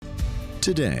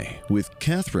Today with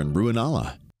Catherine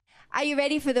Ruinala. Are you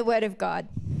ready for the Word of God?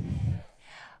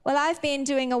 Well, I've been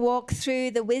doing a walk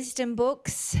through the wisdom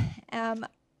books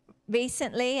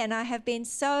recently, and I have been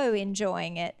so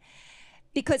enjoying it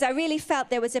because I really felt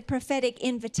there was a prophetic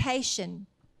invitation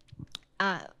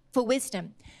for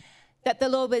wisdom, that the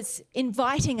Lord was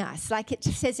inviting us, like it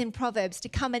says in Proverbs, to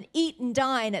come and eat and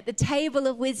dine at the table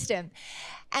of wisdom.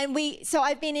 And so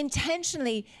I've been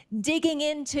intentionally digging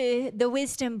into the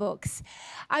wisdom books.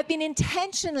 I've been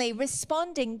intentionally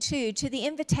responding to the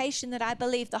invitation that I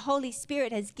believe the Holy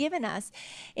Spirit has given us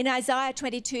in Isaiah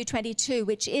 22:22,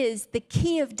 which is the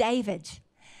key of David.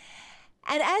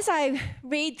 And as I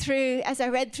read through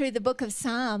the book of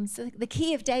Psalms, the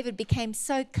key of David became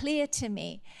so clear to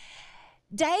me.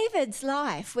 David's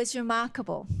life was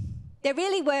remarkable. There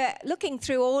really were, looking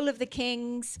through all of the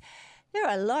kings, there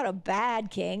are a lot of bad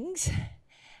kings,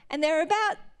 and there are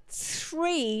about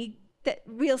three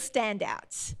real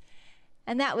standouts.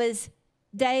 And that was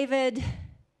David,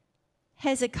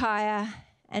 Hezekiah,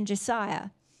 and Josiah.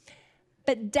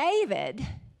 But David,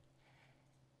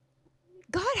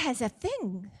 God has a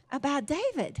thing about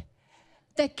David.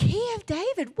 The key of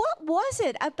David, what was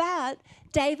it about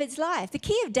David's life? The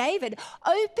key of David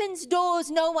opens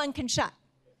doors no one can shut,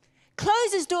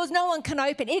 closes doors no one can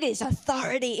open. It is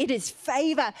authority, it is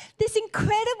favor. This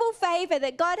incredible favor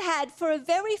that God had for a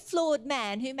very flawed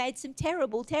man who made some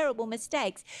terrible, terrible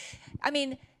mistakes. I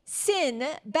mean, sin,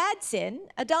 bad sin,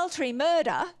 adultery,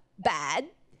 murder, bad,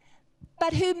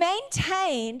 but who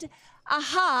maintained a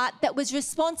heart that was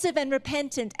responsive and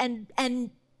repentant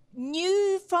and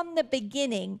knew from the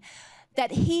beginning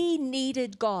that he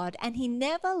needed God, and he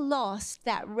never lost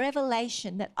that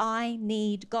revelation that I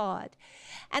need God.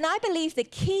 And I believe the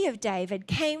key of David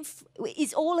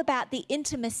is all about the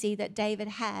intimacy that David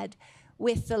had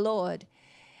with the Lord.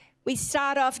 We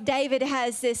start off, David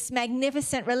has this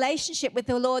magnificent relationship with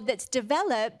the Lord that's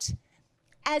developed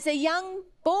as a young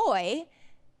boy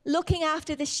looking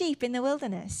after the sheep in the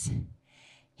wilderness.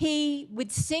 He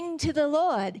would sing to the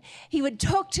Lord. He would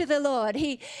talk to the Lord.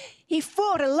 He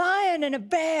fought a lion and a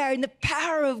bear in the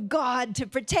power of God to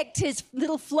protect his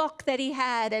little flock that he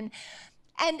had. And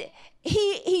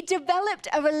he developed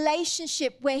a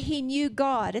relationship where he knew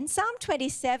God. And Psalm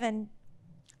 27,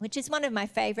 which is one of my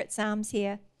favorite Psalms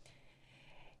here,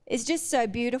 is just so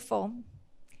beautiful.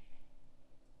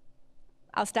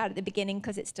 I'll start at the beginning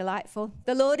because it's delightful.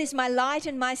 The Lord is my light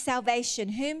and my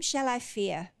salvation. Whom shall I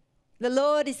fear? The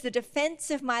Lord is the defense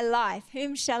of my life.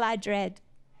 Whom shall I dread?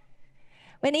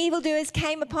 When evildoers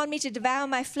came upon me to devour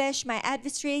my flesh, my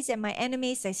adversaries and my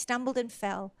enemies, they stumbled and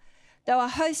fell. Though a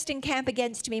host encamp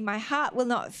against me, my heart will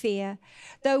not fear.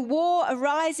 Though war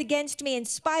arise against me, in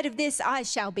spite of this, I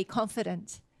shall be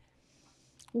confident.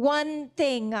 One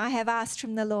thing I have asked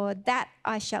from the Lord, that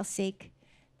I shall seek,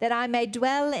 that I may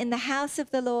dwell in the house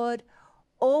of the Lord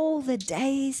all the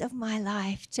days of my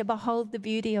life, to behold the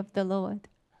beauty of the Lord.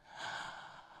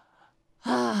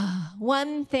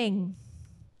 One thing.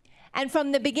 And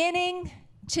from the beginning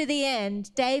to the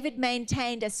end, David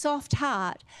maintained a soft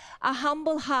heart, a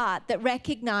humble heart that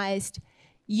recognized,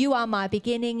 you are my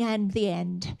beginning and the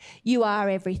end. You are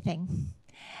everything.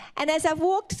 And as I've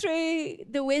walked through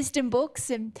the wisdom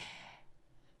books, and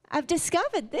I've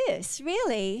discovered this,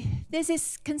 really, there's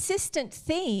this consistent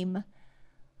theme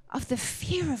of the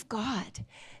fear of God.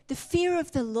 The fear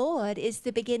of the Lord is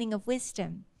the beginning of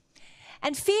wisdom.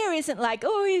 And fear isn't like,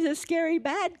 oh, he's a scary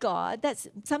bad God.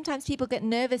 Sometimes people get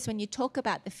nervous when you talk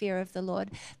about the fear of the Lord.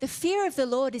 The fear of the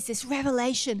Lord is this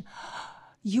revelation.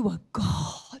 You are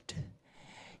God.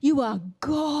 You are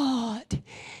God.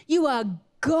 You are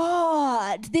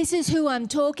God. This is who I'm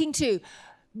talking to.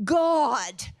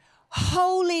 God.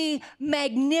 Holy,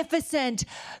 magnificent,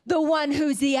 the one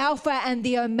who's the Alpha and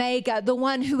the Omega, the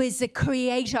one who is the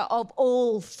creator of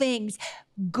all things.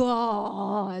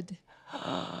 God.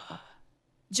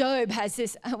 Job has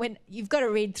this, when you've got to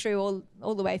read through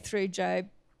all the way through Job.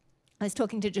 I was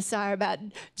talking to Josiah about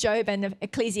Job and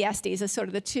Ecclesiastes are sort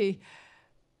of the two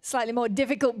slightly more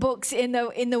difficult books in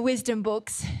the wisdom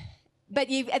books. But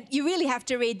you really have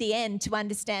to read the end to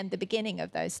understand the beginning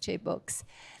of those two books.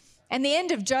 And the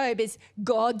end of Job is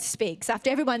God speaks. After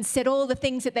everyone's said all the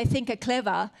things that they think are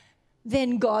clever,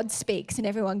 then God speaks and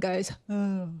everyone goes,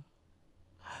 oh,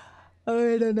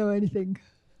 I don't know anything.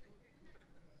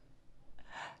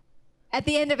 At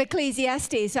the end of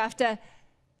Ecclesiastes, after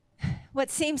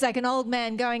what seems like an old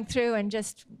man going through and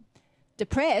just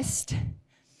depressed,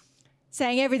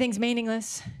 saying everything's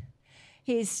meaningless.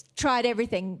 He's tried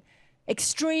everything,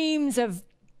 extremes of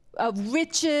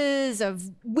riches, of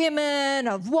women,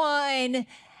 of wine,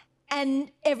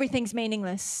 and everything's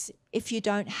meaningless if you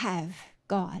don't have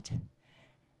God.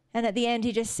 And at the end,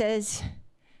 he just says,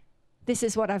 this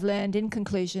is what I've learned in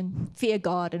conclusion: fear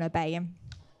God and obey him.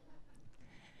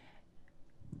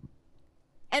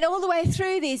 And all the way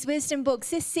through these wisdom books,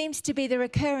 this seems to be the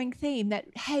recurring theme that,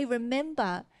 hey,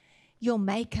 remember your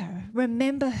maker.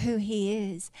 Remember who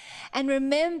he is. And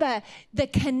remember the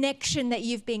connection that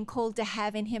you've been called to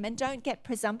have in him. And don't get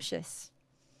presumptuous.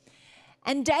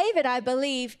 And David, I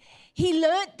believe, he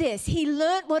learnt this. He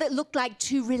learnt what it looked like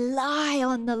to rely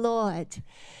on the Lord,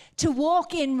 to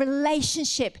walk in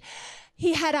relationship.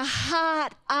 He had a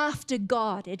heart after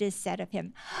God, it is said of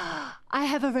him. I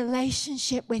have a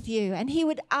relationship with you. And he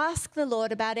would ask the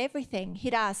Lord about everything.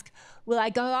 He'd ask, will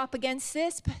I go up against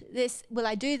this? Will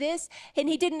I do this? And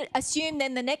he didn't assume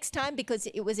then the next time, because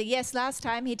it was a yes last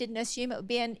time, he didn't assume it would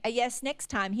be a yes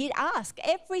next time. He'd ask.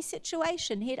 Every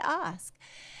situation he'd ask.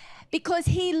 Because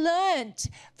he learnt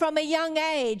from a young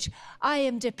age, I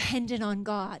am dependent on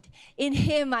God. In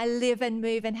him I live and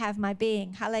move and have my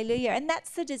being. Hallelujah. And that's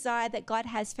the desire that God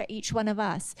has for each one of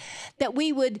us. That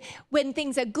we would, when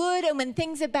things are good and when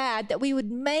things are bad, that we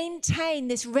would maintain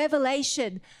this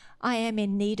revelation, I am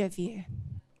in need of you.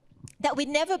 That we'd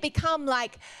never become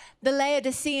like the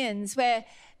Laodiceans, where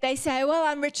they say, well,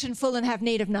 I'm rich and full and have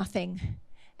need of nothing.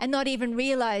 And not even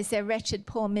realize they're wretched,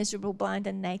 poor, miserable, blind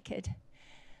and naked.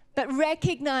 But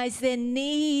recognize their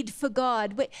need for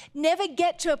God. We never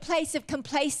get to a place of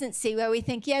complacency where we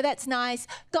think, yeah, that's nice,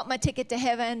 got my ticket to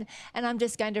heaven, and I'm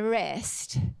just going to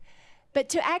rest. But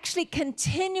to actually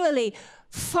continually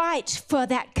fight for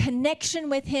that connection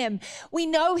with him. We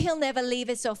know he'll never leave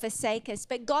us or forsake us,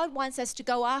 but God wants us to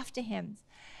go after him.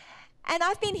 And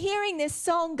I've been hearing this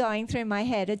song going through my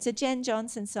head. It's a Jen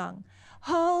Johnson song.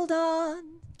 Hold on,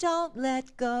 don't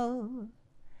let go.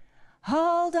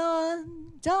 Hold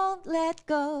on, don't let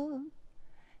go.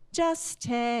 Just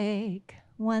take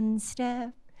one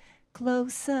step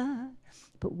closer.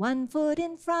 Put one foot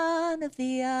in front of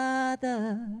the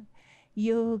other.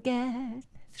 You'll get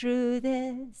through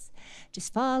this.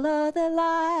 Just follow the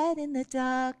light in the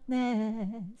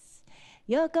darkness.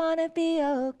 You're gonna be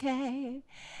okay.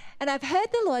 And I've heard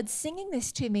the Lord singing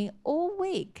this to me all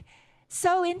week.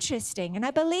 So interesting. And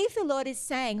I believe the Lord is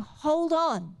saying, hold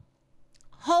on.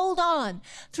 Hold on.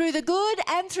 Through the good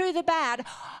and through the bad,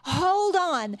 hold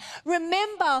on.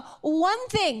 Remember one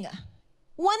thing.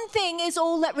 One thing is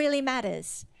all that really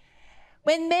matters.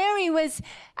 When Mary was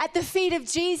at the feet of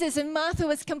Jesus and Martha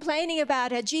was complaining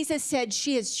about her, Jesus said,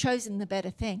 she has chosen the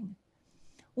better thing.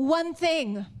 One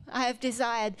thing I have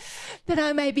desired, that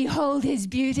I may behold his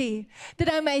beauty,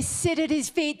 that I may sit at his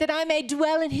feet, that I may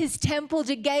dwell in his temple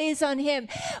to gaze on him.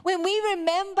 When we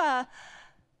remember,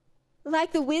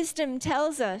 like the wisdom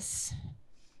tells us,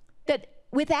 that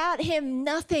without him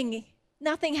nothing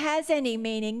has any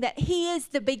meaning, that he is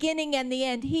the beginning and the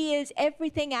end. He is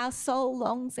everything our soul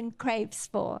longs and craves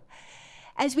for.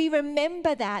 As we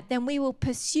remember that, then we will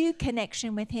pursue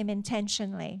connection with him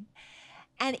intentionally.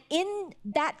 And in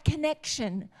that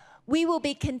connection, we will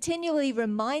be continually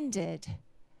reminded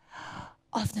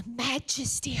of the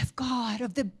majesty of God,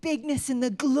 of the bigness and the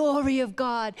glory of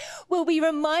God. We'll be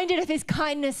reminded of his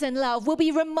kindness and love. We'll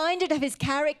be reminded of his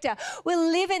character. We'll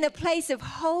live in a place of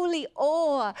holy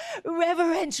awe,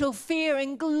 reverential fear,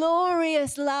 and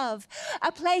glorious love.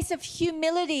 A place of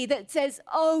humility that says,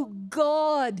 oh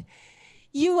God,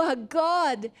 you are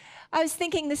God. I was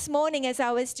thinking this morning as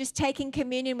I was just taking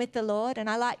communion with the Lord, and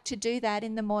I like to do that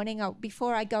in the morning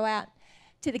before I go out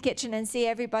to the kitchen and see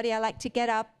everybody. I like to get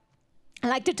up. I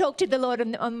like to talk to the Lord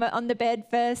on the bed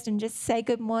first and just say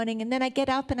good morning. And then I get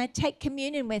up and I take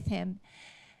communion with him.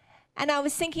 And I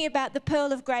was thinking about the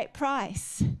pearl of great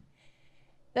price,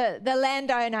 the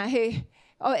landowner who,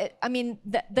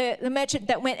 the merchant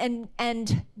that went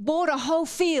and bought a whole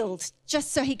field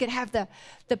just so he could have the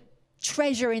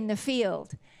treasure in the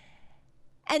field.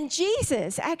 And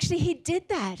Jesus, actually, he did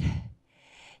that.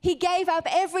 He gave up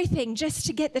everything just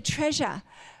to get the treasure,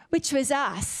 which was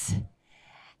us.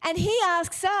 And he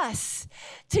asks us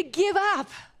to give up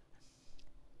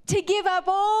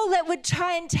all that would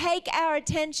try and take our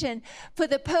attention for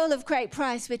the pearl of great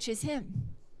price, which is him.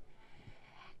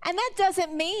 And that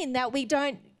doesn't mean that we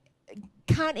can't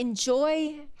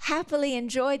happily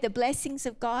enjoy the blessings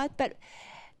of God, but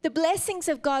the blessings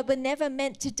of God were never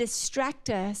meant to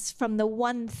distract us from the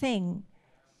one thing.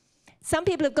 Some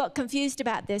people have got confused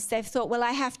about this. They've thought, well,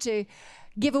 I have to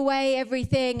give away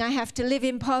everything. I have to live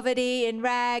in poverty, in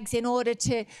rags, in order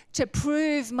to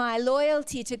prove my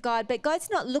loyalty to God. But God's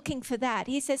not looking for that.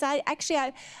 He says,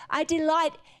 I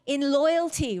delight in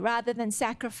loyalty rather than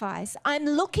sacrifice. I'm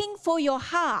looking for your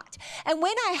heart. And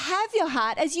when I have your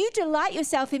heart, as you delight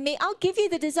yourself in me, I'll give you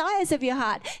the desires of your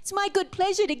heart. It's my good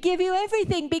pleasure to give you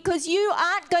everything, because you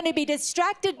aren't going to be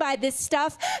distracted by this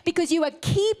stuff, because you are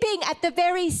keeping at the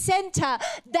very center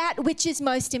that which is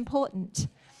most important.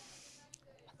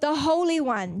 The Holy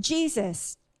One,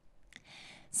 Jesus.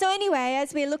 So anyway,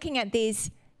 as we're looking at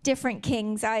these different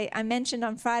kings, I mentioned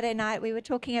on Friday night we were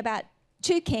talking about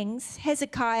two kings,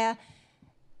 Hezekiah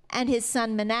and his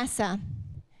son Manasseh.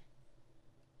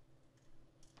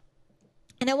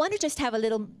 And I want to just have a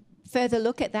little further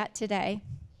look at that today.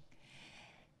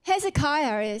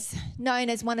 Hezekiah is known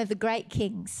as one of the great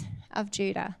kings of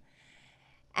Judah.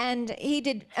 And he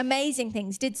did amazing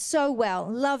things, did so well,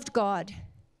 loved God.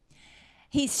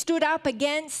 He stood up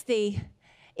against the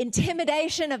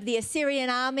intimidation of the Assyrian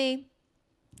army.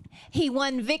 He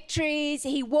won victories.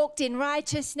 He walked in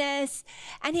righteousness.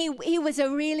 And he was a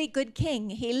really good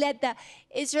king. He led the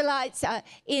Israelites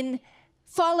in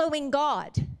following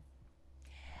God.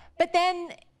 But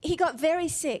then he got very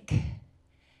sick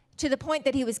to the point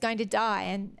that he was going to die.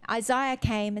 And Isaiah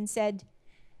came and said,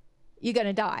 "You're going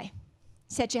to die.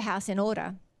 Set your house in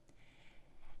order."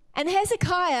 And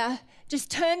Hezekiah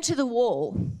just turned to the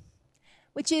wall,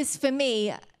 which is, for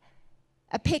me,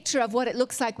 a picture of what it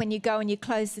looks like when you go and you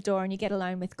close the door and you get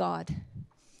alone with God.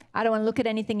 I don't want to look at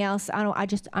anything else.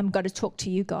 I'm got to talk to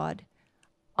you, God.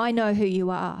 I know who you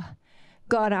are.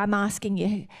 God, I'm asking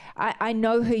you. I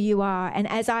know who you are. And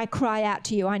as I cry out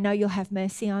to you, I know you'll have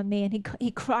mercy on me. And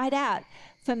he cried out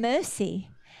for mercy.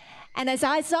 And as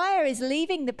Isaiah is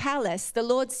leaving the palace, the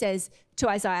Lord says to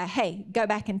Isaiah, "Hey, go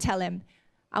back and tell him,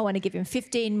 I want to give him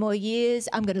 15 more years.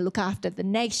 I'm going to look after the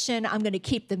nation. I'm going to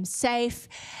keep them safe."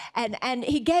 And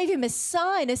he gave him a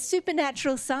sign, a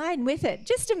supernatural sign with it.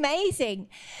 Just amazing.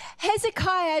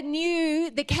 Hezekiah knew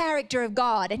the character of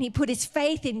God, and he put his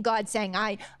faith in God, saying,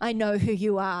 I know who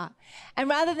you are. And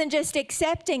rather than just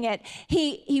accepting it,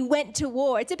 he went to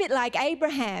war. It's a bit like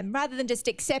Abraham. Rather than just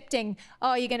accepting,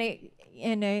 "Oh, you're going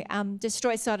to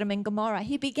destroy Sodom and Gomorrah,"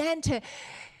 he began to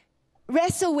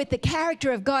wrestle with the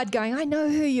character of God, going, "I know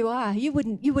who you are. You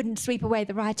wouldn't sweep away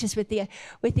the righteous with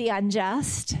the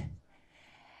unjust."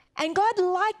 And God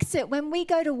likes it when we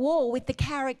go to war with the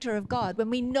character of God, when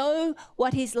we know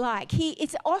what he's like.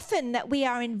 It's often that we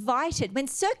are invited. When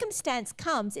circumstance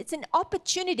comes, it's an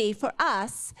opportunity for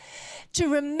us to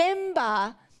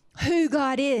remember who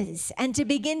God is and to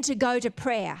begin to go to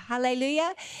prayer.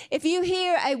 Hallelujah. If you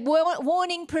hear a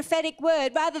warning prophetic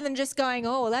word, rather than just going,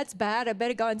 "Oh, that's bad, I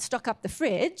better go and stock up the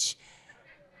fridge,"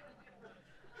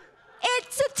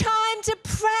 it's a time to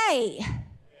pray.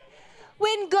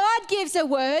 When God gives a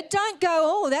word, don't go,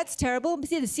 "Oh, that's terrible,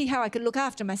 to see how I could look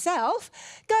after myself."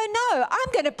 Go, "No,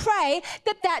 I'm going to pray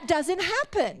that doesn't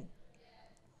happen."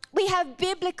 We have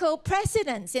biblical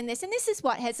precedence in this, and this is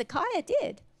what Hezekiah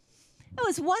did. It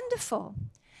was wonderful.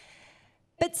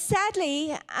 But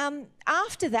sadly,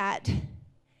 after that,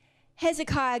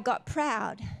 Hezekiah got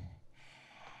proud.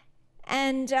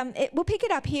 And we'll pick it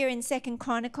up here in 2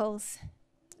 Chronicles,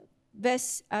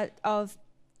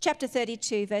 chapter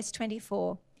 32, verse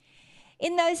 24.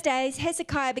 "In those days,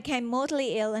 Hezekiah became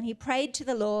mortally ill, and he prayed to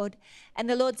the Lord, and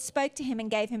the Lord spoke to him and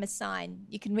gave him a sign."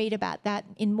 You can read about that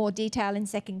in more detail in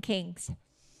 2 Kings.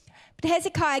 But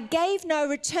Hezekiah gave no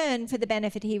return for the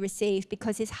benefit he received,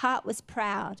 because his heart was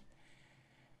proud.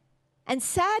 And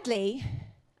sadly,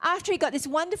 after he got this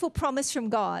wonderful promise from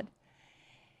God,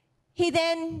 he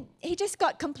just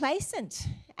got complacent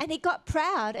and he got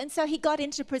proud, and so he got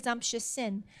into presumptuous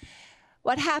sin.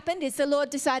 What happened is the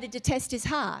Lord decided to test his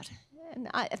heart. And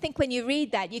I think when you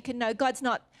read that, you can know God's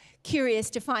not curious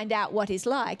to find out what he's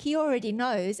like. He already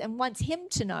knows and wants him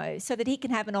to know so that he can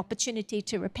have an opportunity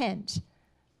to repent.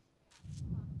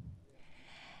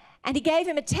 And he gave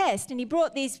him a test, and he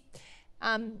brought these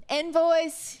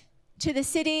envoys to the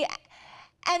city,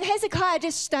 and Hezekiah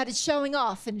just started showing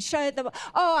off and showed them,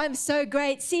 "Oh, I'm so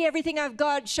great. See everything I've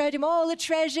got." Showed him all the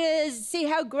treasures. "See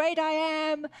how great I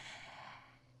am."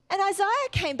 And Isaiah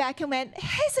came back and went,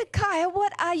 "Hezekiah,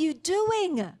 what are you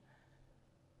doing?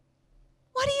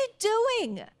 What are you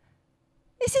doing?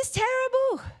 This is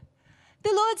terrible."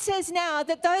 The Lord says now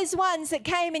that those ones that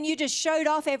came and you just showed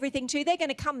off everything to, they're going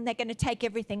to come and they're going to take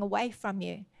everything away from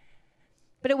you.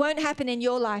 But it won't happen in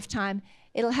your lifetime.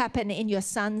 It'll happen in your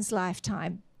son's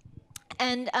lifetime.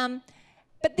 And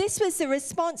but this was the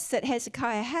response that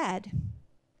Hezekiah had.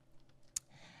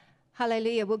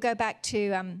 Hallelujah. We'll go back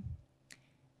to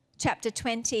chapter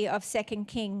 20 of 2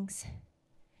 Kings.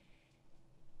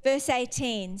 Verse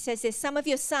 18 says this, some of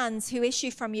your sons who issue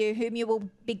from you, whom you will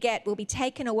beget, will be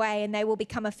taken away, and they will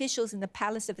become officials in the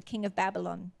palace of the king of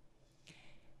Babylon.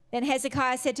 Then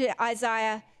Hezekiah said to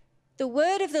Isaiah, the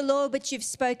word of the Lord which you've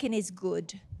spoken is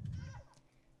good.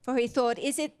 For he thought,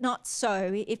 is it not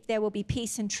so if there will be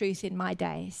peace and truth in my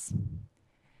days?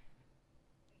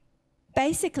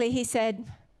 Basically, he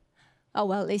said, oh,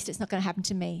 well, at least it's not going to happen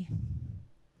to me.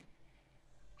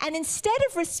 And instead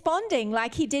of responding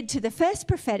like he did to the first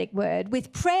prophetic word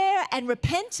with prayer and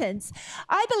repentance,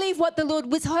 I believe what the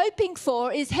Lord was hoping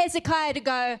for is Hezekiah to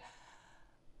go,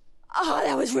 oh,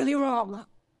 that was really wrong.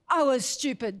 I was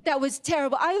stupid. That was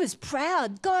terrible. I was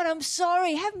proud. God, I'm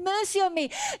sorry. Have mercy on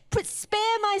me.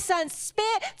 Spare my son.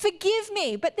 Forgive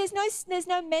me. But there's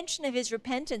no mention of his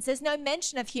repentance. There's no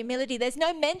mention of humility. There's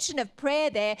no mention of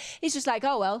prayer there. He's just like,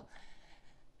 oh, well,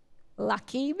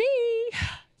 lucky me.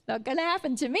 Not going to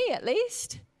happen to me, at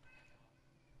least.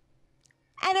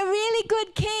 And a really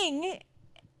good king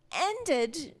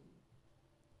ended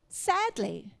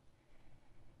sadly.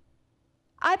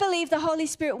 I believe the Holy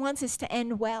Spirit wants us to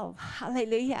end well.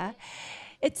 Hallelujah.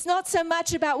 It's not so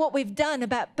much about what we've done,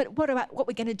 but what about what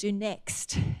we're going to do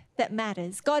next that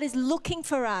matters. God is looking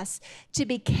for us to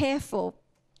be careful,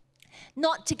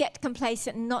 not to get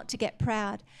complacent and not to get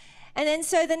proud. And then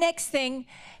so the next thing,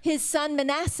 his son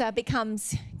Manasseh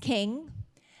becomes king.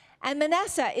 And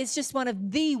Manasseh is just one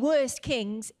of the worst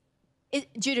kings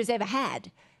Judah's ever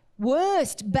had.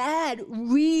 Worst, bad,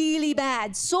 really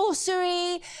bad.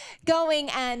 Sorcery, going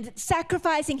and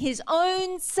sacrificing his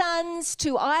own sons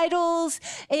to idols,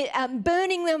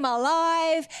 burning them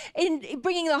alive,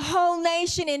 bringing the whole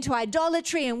nation into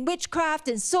idolatry and witchcraft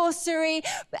and sorcery,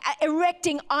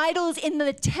 erecting idols in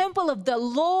the temple of the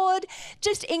Lord.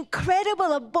 Just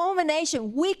incredible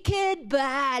abomination. Wicked,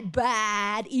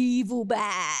 bad, evil,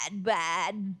 bad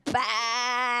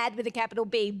with a capital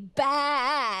B.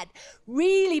 Bad,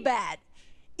 really bad.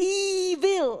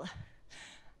 Evil.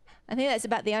 I think that's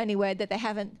about the only word that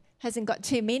hasn't got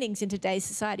two meanings in today's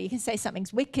society. You can say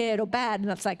something's wicked or bad and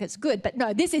it's like it's good, but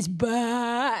no, this is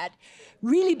bad,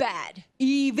 really bad,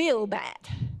 evil bad.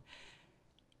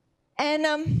 And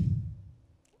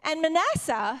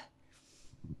Manasseh,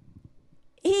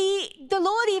 the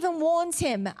Lord even warns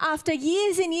him after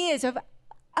years and years of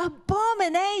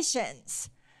abominations.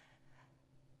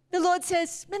 The Lord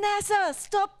says, Manasseh,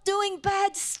 stop doing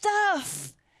bad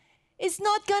stuff. It's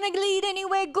not going to lead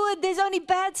anywhere good. There's only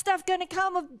bad stuff going to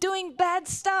come of doing bad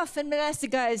stuff. And Manasseh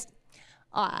goes,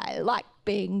 I like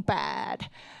being bad.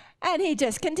 And he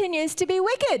just continues to be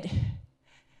wicked.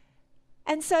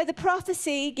 And so the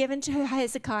prophecy given to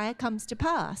Hezekiah comes to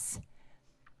pass.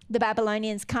 The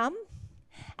Babylonians come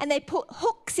and they put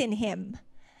hooks in him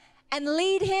and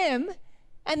lead him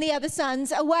and the other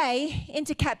sons away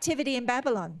into captivity in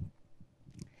Babylon.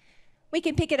 We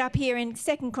can pick it up here in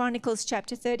 2 Chronicles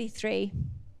chapter 33,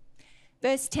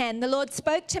 verse 10. The Lord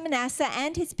spoke to Manasseh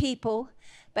and his people,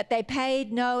 but they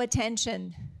paid no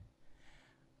attention.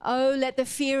 Oh, let the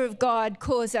fear of God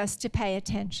cause us to pay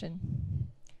attention.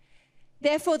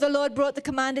 Therefore, the Lord brought the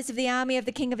commanders of the army of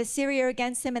the king of Assyria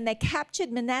against them, and they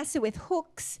captured Manasseh with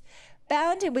hooks,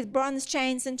 bound him with bronze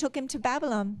chains, and took him to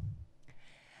Babylon.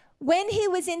 When he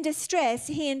was in distress,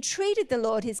 he entreated the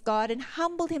Lord his God and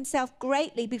humbled himself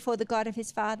greatly before the God of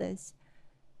his fathers.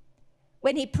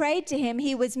 When he prayed to him,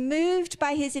 he was moved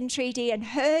by his entreaty and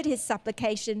heard his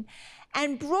supplication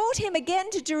and brought him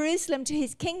again to Jerusalem to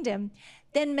his kingdom.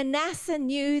 Then Manasseh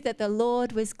knew that the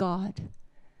Lord was God.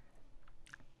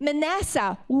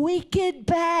 Manasseh, wicked,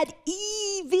 bad,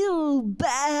 evil,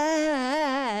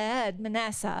 bad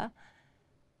Manasseh,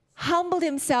 humbled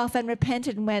himself and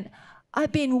repented and went,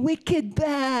 I've been wicked,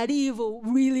 bad, evil,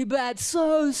 really bad.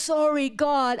 So sorry,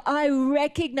 God. I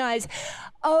recognize,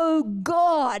 oh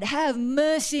God, have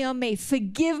mercy on me.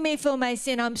 Forgive me for my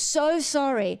sin. I'm so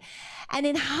sorry. And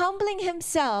in humbling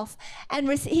himself,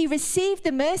 he received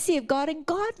the mercy of God, and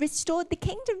God restored the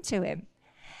kingdom to him.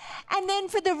 And then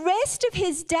for the rest of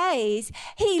his days,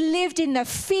 he lived in the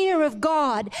fear of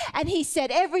God, and he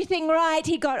said everything right.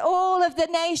 He got all of the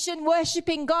nation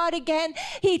worshiping God again.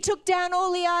 He took down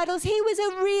all the idols. He was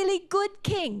a really good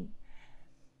king.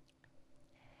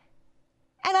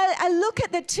 And I look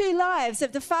at the two lives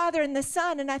of the father and the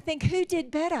son, and I think, who did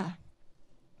better?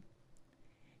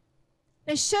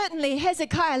 Now, certainly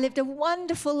Hezekiah lived a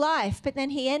wonderful life, but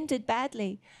then he ended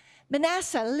badly.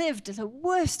 Manasseh lived the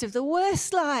worst of the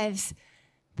worst lives,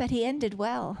 but he ended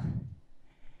well.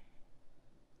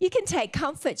 You can take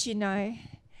comfort, you know,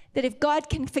 that if God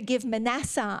can forgive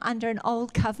Manasseh under an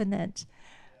old covenant,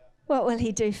 what will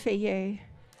he do for you?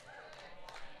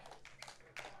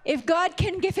 If God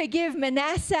can forgive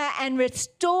Manasseh and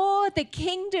restore the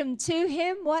kingdom to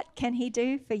him, what can he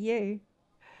do for you?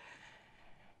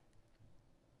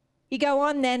 You go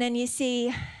on then and you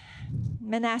see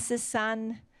Manasseh's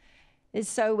son is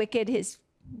so wicked, his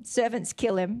servants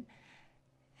kill him.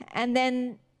 And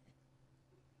then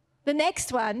the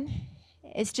next one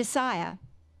is Josiah,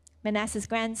 Manasseh's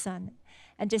grandson.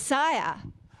 And Josiah,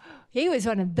 he was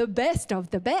one of the best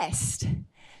of the best.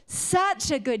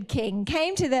 Such a good king.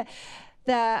 Came to the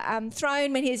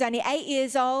throne when he was only 8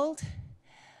 years old,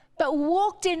 but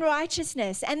walked in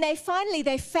righteousness. And they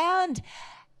found,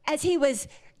 as he was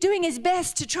doing his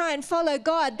best to try and follow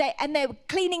God, they were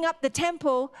cleaning up the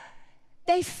temple,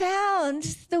 they found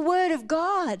the word of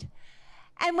God.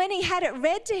 And when he had it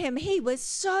read to him, he was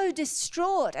so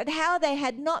distraught at how they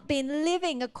had not been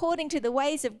living according to the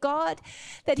ways of God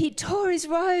that he tore his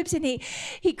robes and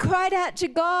he cried out to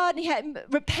God. And he had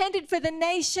repented for the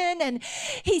nation and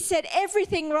he said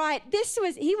everything right.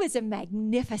 He was a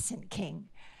magnificent king.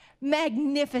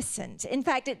 Magnificent. In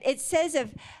fact, it says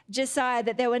of Josiah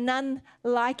that there were none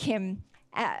like him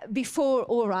before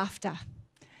or after.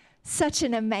 Such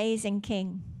an amazing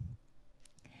king.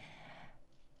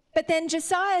 But then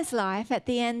Josiah's life at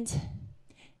the end,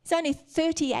 he's only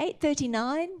 38,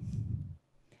 39.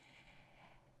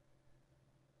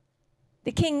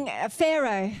 The king,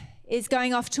 Pharaoh, is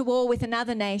going off to war with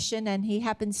another nation and he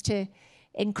happens to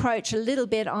encroach a little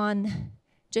bit on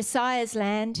Josiah's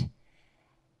land.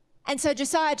 And so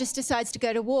Josiah just decides to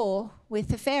go to war with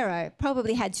the Pharaoh.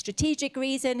 Probably had strategic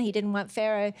reason. He didn't want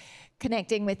Pharaoh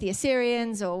connecting with the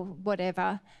Assyrians or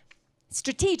whatever.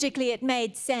 Strategically, it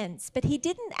made sense, but he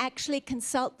didn't actually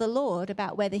consult the Lord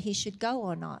about whether he should go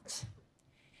or not.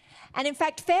 And in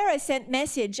fact, Pharaoh sent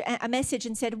a message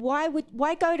and said, why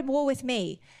go to war with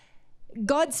me?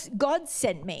 God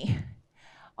sent me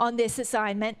on this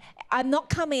assignment. I'm not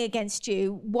coming against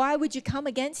you. Why would you come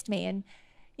against me? And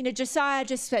Josiah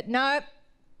just said, no,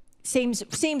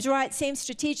 seems right, seems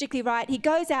strategically right. He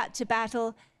goes out to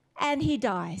battle and he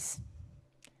dies.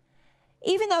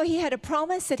 Even though he had a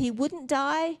promise that he wouldn't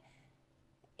die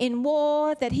in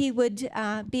war, that he would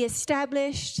be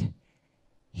established,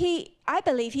 I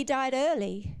believe he died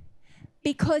early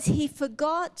because he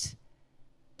forgot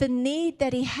the need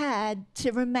that he had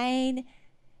to remain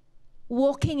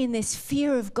walking in this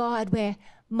fear of God where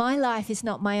my life is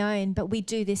not my own, but we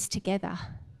do this together.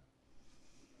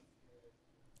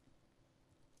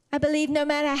 I believe no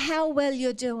matter how well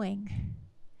you're doing,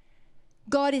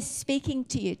 God is speaking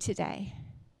to you today.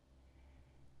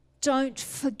 Don't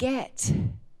forget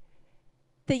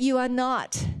that you are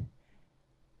not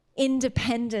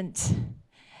independent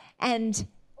and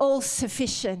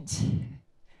all-sufficient,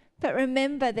 but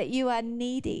remember that you are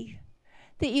needy,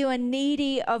 that you are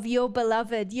needy of your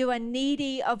beloved. You are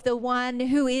needy of the one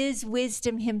who is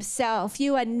wisdom himself.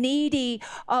 You are needy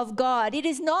of God. It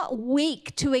is not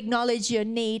weak to acknowledge your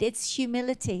need, it's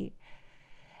humility.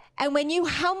 And when you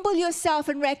humble yourself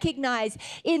and recognize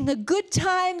in the good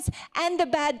times and the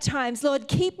bad times, Lord,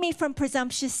 keep me from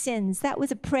presumptuous sins. That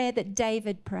was a prayer that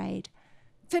David prayed.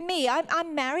 For me,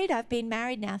 I'm married. I've been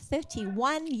married now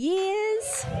 31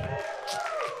 years.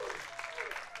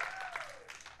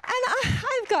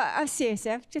 And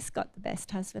seriously, I've just got the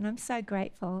best husband. I'm so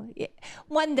grateful.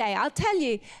 One day I'll tell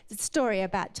you the story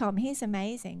about Tom. He's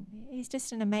amazing. He's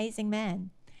just an amazing man.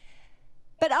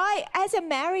 But as a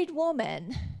married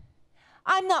woman,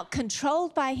 I'm not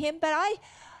controlled by him, but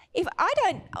we're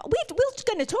going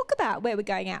to talk about where we're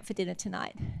going out for dinner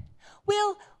tonight.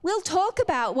 We'll talk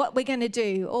about what we're going to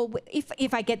do, or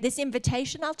if I get this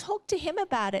invitation, I'll talk to him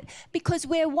about it because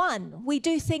we're one. We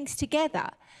do things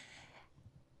together.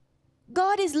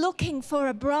 God is looking for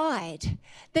a bride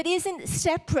that isn't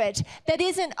separate, that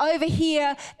isn't over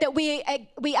here, that we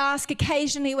ask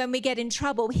occasionally when we get in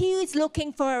trouble. He is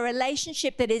looking for a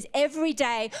relationship that is every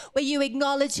day where you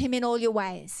acknowledge him in all your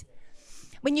ways.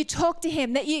 When you talk to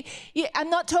him, I'm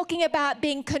not talking about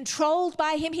being controlled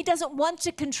by him. He doesn't want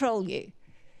to control you.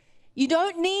 You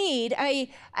don't need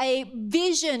a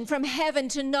vision from heaven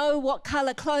to know what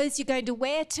color clothes you're going to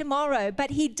wear tomorrow, but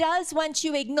he does want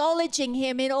you acknowledging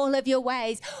him in all of your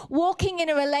ways, walking in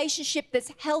a relationship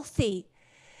that's healthy,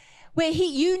 where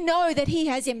you know that he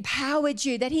has empowered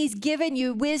you, that he's given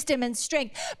you wisdom and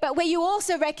strength, but where you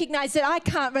also recognize that I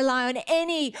can't rely on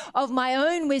any of my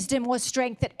own wisdom or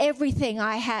strength, that everything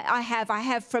I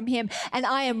have from him, and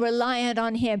I am reliant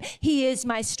on him. He is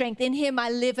my strength. In him I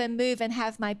live and move and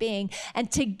have my being, and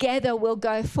together we'll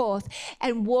go forth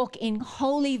and walk in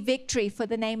holy victory for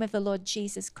the name of the Lord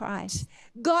Jesus Christ.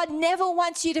 God never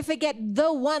wants you to forget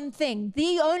the one thing,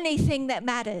 the only thing that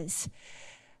matters.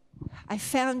 I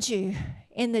found you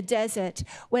in the desert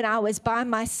when I was by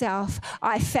myself.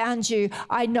 I found you.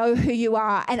 I know who you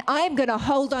are. And I'm going to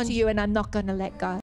hold on to you and I'm not going to let go.